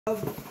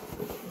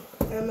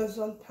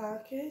Amazon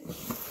package.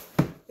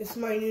 It's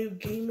my new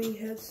gaming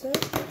headset.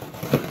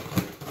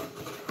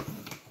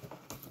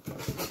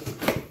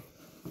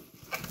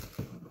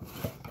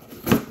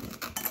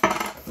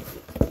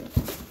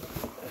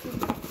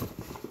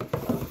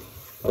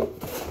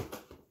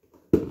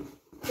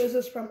 This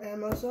is from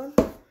Amazon.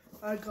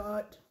 I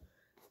got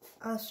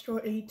Astro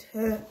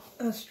A10,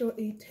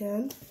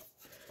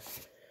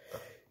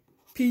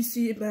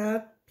 PC,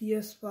 Mac,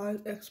 PS5,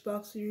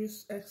 Xbox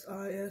Series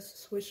XIS,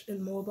 Switch,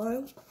 and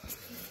mobile.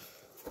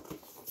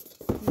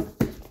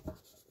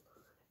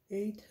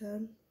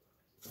 A10.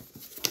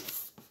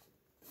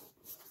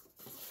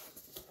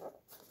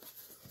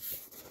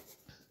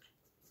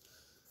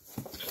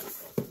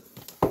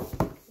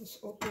 Let's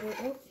open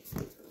it up.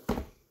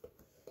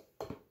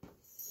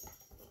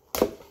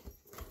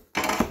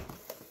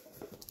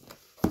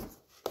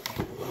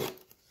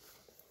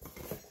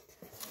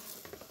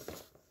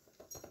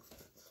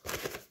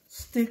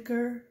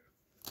 Sticker,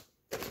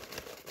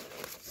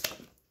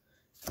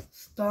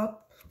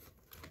 stop,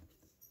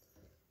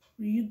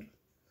 read.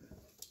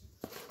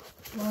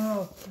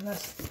 Wow,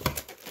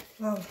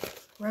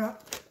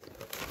 wrap.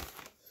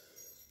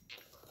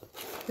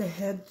 The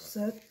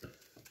headset.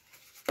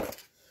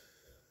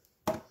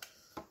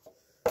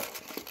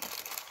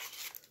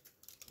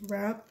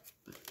 Wrap.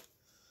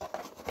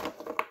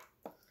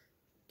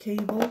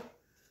 Cable.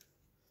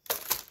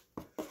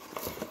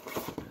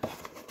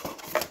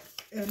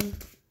 And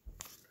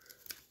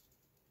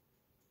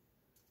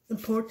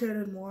imported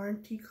and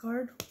warranty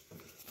card.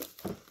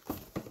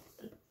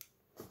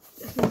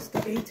 This is the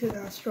A10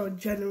 Astro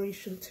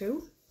Generation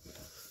 2.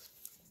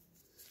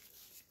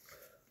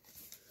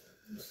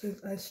 This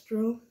is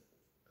Astro.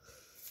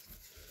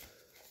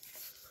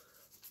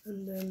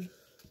 And then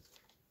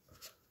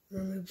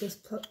remove this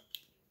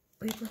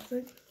paper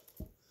thing.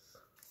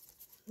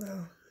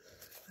 Wow,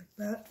 like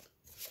that.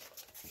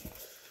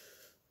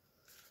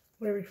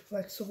 Very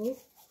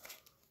flexible.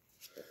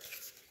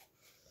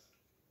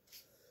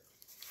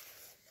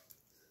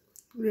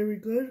 Very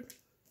good.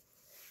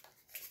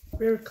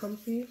 Very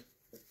comfy.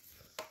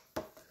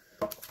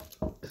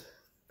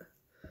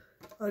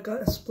 I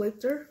got a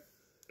splitter.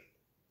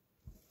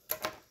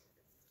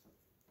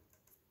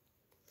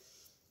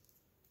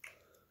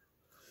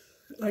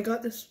 I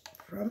got this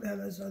from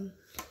Amazon.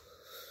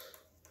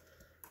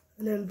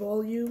 And then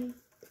volume.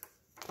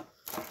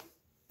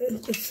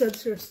 It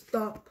says here,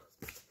 stop.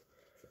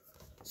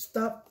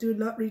 Stop, do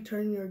not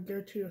return your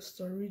gear to your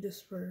store. Read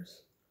this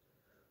first.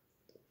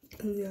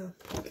 And yeah.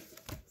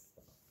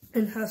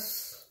 It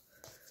has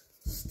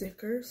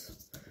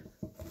stickers.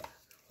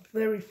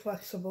 Very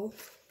flexible.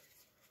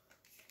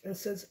 It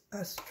says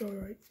Astro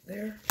right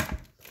there.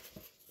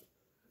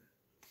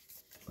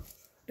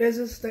 This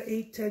is the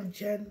A10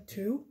 Gen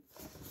 2.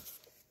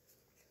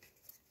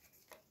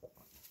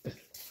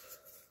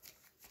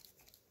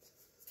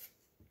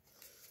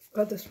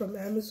 Got this from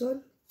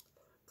Amazon.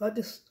 Got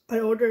this. I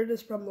ordered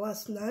this from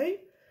last night.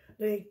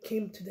 Then it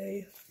came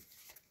today.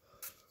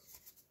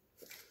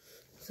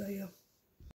 So yeah.